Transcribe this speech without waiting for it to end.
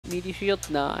Meaty Shield?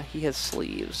 Nah, he has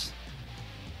sleeves.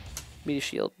 Meaty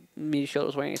Shield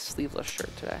is wearing a sleeveless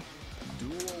shirt today.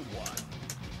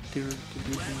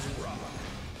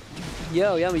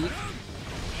 Yo, Yemma,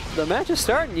 the match is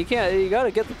starting. You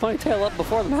gotta get the ponytail up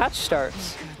before the match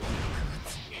starts.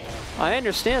 I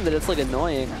understand that it's like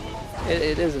annoying.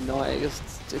 It is annoying. It's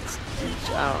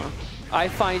I don't know. I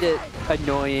find it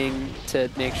annoying to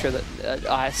make sure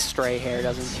that stray hair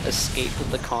doesn't escape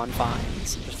the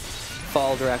confines and just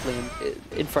fall directly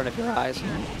in front of your eyes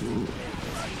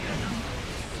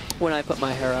when I put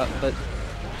my hair up, but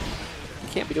you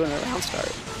can't be doing it at round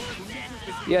start.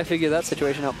 You gotta figure that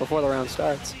situation out before the round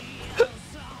starts.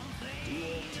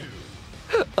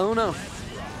 Oh no.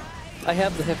 I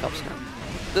have the hiccups now.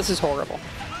 This is horrible.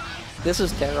 This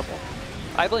is terrible.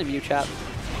 I blame you, chat.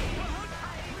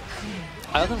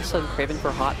 I have a sudden craving for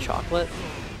hot chocolate,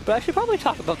 but I should probably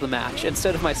talk about the match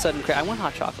instead of my sudden craving. I want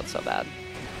hot chocolate so bad.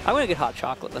 I'm gonna get hot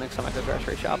chocolate the next time I go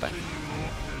grocery shopping.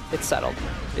 It's settled.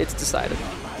 It's decided.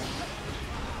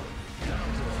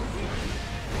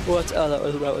 What? Oh, that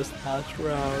was the last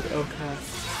round. Okay.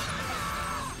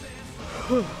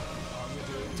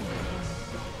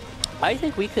 I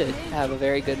think we could have a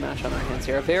very good match on our hands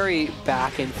here. A very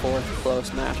back and forth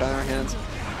close match on our hands.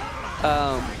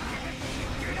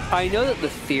 I know that the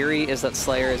theory is that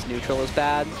Slayer's neutral is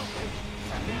bad.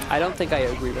 I don't think I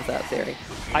agree with that theory.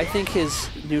 I think his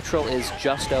neutral is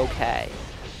just okay.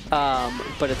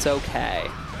 But it's okay.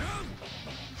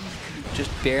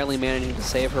 Just barely managing to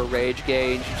save her rage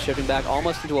gauge, shifting back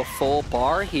almost into a full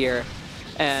bar here.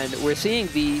 And we're seeing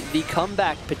the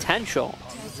comeback potential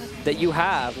that you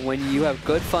have when you have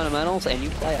good fundamentals and you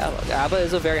play A.B.A. A.B.A.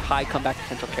 is a very high comeback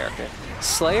potential character.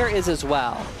 Slayer is as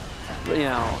well. You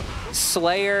know,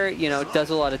 Slayer, you know, does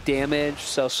a lot of damage,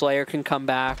 so Slayer can come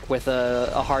back with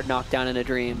a hard knockdown in a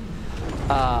dream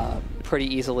pretty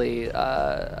easily.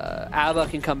 A.B.A.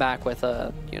 can come back with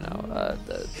a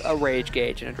rage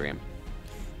gauge in a dream.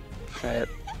 Right.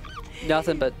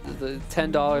 Nothing but the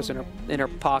 $10 in her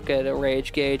pocket, a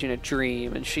rage gauge, and a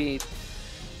dream, and she,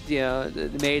 you know,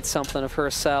 made something of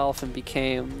herself and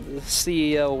became the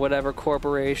CEO of whatever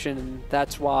corporation, and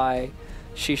that's why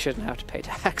she shouldn't have to pay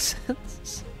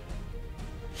taxes.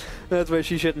 That's why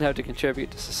she shouldn't have to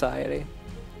contribute to society.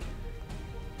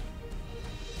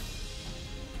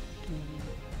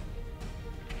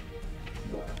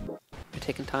 You're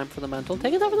taking time for the mental.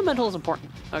 Taking time for the mental is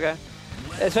important, okay?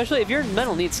 Especially if your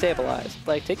mental needs stabilized.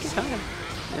 Like, take your time,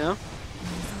 you know?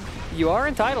 You are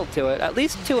entitled to it, at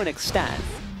least to an extent.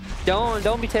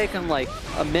 Don't be taking like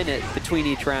a minute between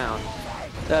each round.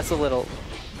 That's a little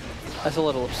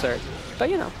absurd. But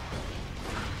you know.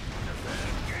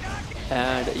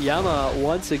 And Yemma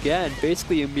once again,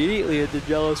 basically immediately into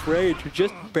Jealous Rage,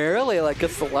 just barely like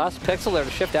gets the last pixel there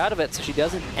to shift out of it so she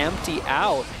doesn't empty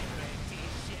out.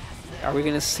 Are we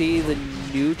gonna see the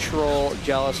neutral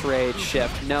Jealous Rage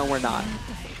shift? No, we're not.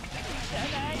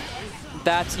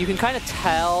 That's, you can kind of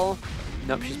tell.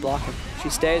 Nope, she's blocking. She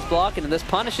stays blocking, and this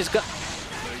punish is good.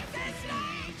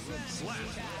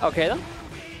 Okay, then.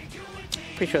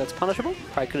 Pretty sure that's punishable.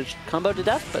 Probably could have comboed to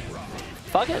death, but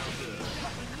fuck it.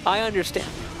 I understand.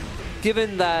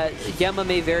 Given that Yemma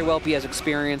may very well be as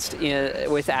experienced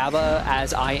with A.B.A.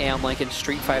 as I am like in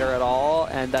Street Fighter at all,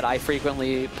 and that I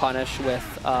frequently punish with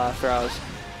throws,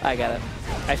 I get it.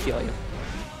 I feel you.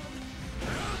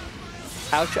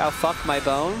 Ouch, ow, fuck my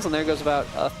bones, and there goes about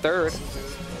a third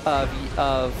of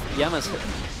Yemma's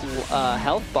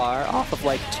health bar off of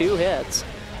like 2 hits.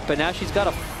 But now she's got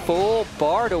a full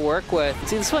bar to work with.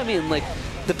 See, this is what I mean, like,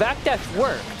 the backdash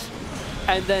worked,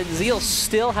 and then Zeal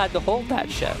still had to hold that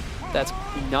shit. That's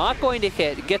not going to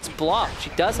hit. It gets blocked. She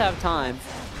does have time.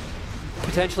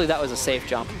 Potentially that was a safe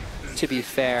jump, to be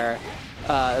fair.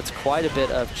 That's quite a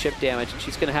bit of chip damage, and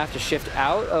she's going to have to shift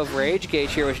out of Rage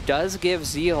Gauge here, which does give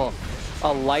Zeal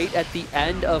a light at the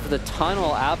end of the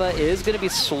tunnel. A.B.A. is going to be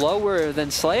slower than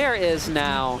Slayer is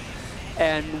now.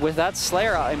 And with that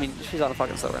Slayer, I mean, she's on a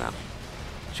fucking sliver now.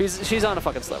 She's on a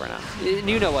fucking sliver now.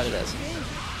 You know what it is.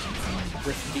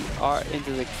 With the R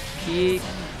into the key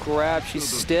grab, she's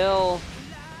still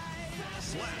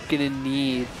gonna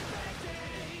need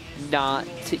not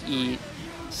to eat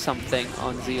something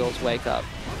on Zeal's wake up,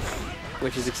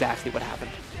 which is exactly what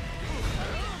happened.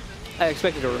 I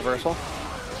expected a reversal,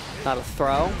 not a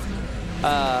throw,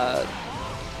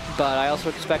 but I also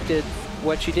expected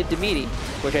what she did to Meaty,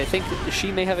 which I think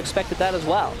she may have expected that as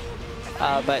well,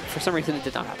 but for some reason it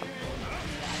did not happen.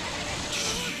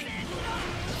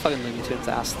 Fucking Looney Tunes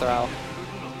ass throw.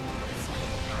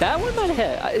 That one might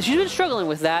have hit. She's been struggling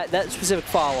with that specific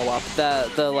follow-up,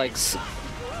 the like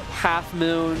half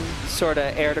moon sort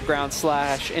of air to ground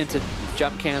slash into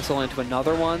jump cancel into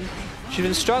another one. She's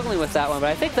been struggling with that one,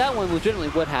 but I think that one legitimately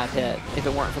would have hit if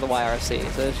it weren't for the YRC.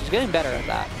 So she's getting better at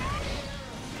that.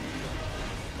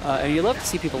 And you love to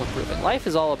see people improving. Life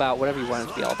is all about whatever you want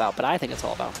it to be all about, but I think it's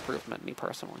all about improvement, me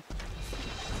personally.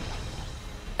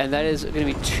 And that is going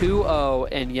to be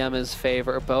 2-0 in Yemma's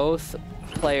favor. Both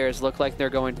players look like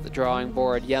they're going to the drawing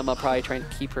board. Yemma probably trying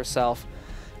to keep herself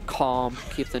calm,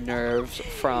 keep the nerves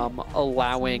from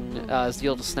allowing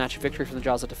Zeal to snatch a victory from the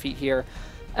jaws of defeat here.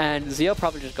 And Zeal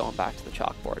probably just going back to the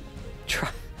chalkboard.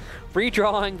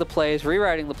 Redrawing the plays,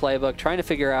 rewriting the playbook, trying to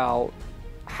figure out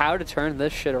how to turn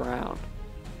this shit around.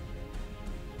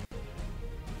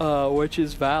 Which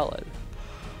is valid.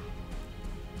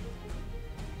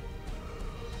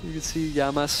 You can see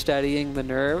Yemma steadying the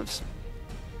nerves.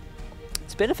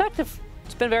 It's been effective.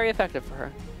 It's been very effective for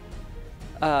her.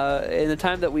 In the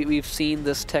time that we've seen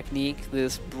this technique,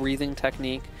 this breathing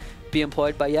technique, be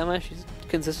employed by Yemma, she's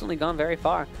consistently gone very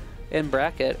far in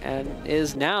bracket and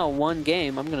is now one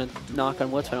game. I'm going to knock on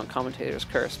wood so I don't commentators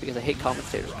curse because I hate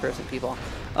commentators cursing people.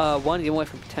 One game away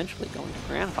from potentially going to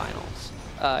grand finals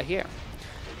here,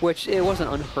 which it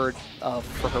wasn't unheard of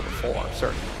for her before,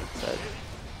 certainly. But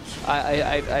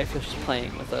I feel she's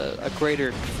playing with a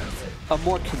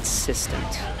more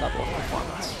consistent level of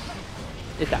performance,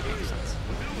 if that makes sense.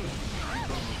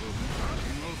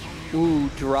 Ooh,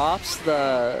 drops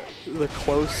the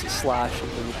close slash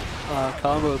loop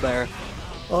combo there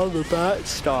on the bat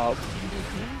stop.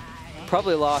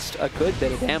 Probably lost a good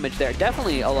bit of damage there.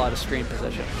 Definitely a lot of screen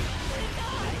position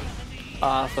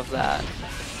off of that.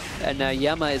 And now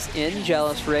Yemma is in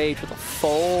Jealous Rage with a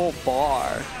full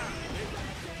bar.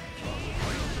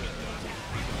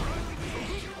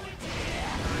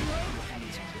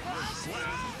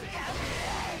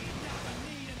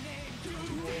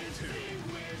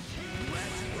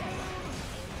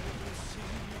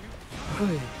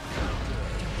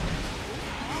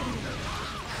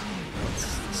 Let's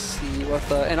see what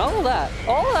the... And all that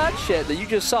shit that you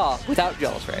just saw without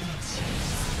Jealous Rage.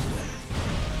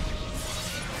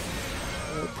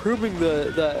 Proving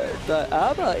the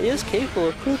A.B.A is capable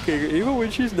of cooking even when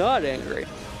she's not angry.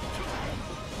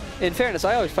 In fairness,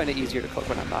 I always find it easier to cook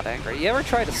when I'm not angry. You ever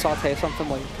try to saute something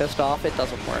when you're pissed off? It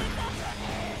doesn't work.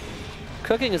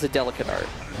 Cooking is a delicate art.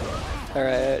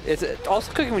 Alright,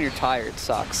 also cooking when you're tired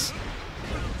sucks.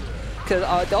 Because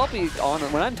I'll be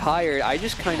honest, when I'm tired, I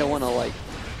just kind of want to like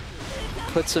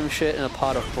put some shit in a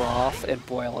pot of broth and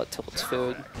boil it till it's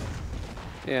food.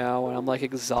 Yeah, when I'm like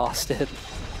exhausted.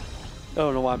 I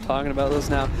don't know why I'm talking about this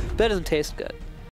now. That doesn't taste good.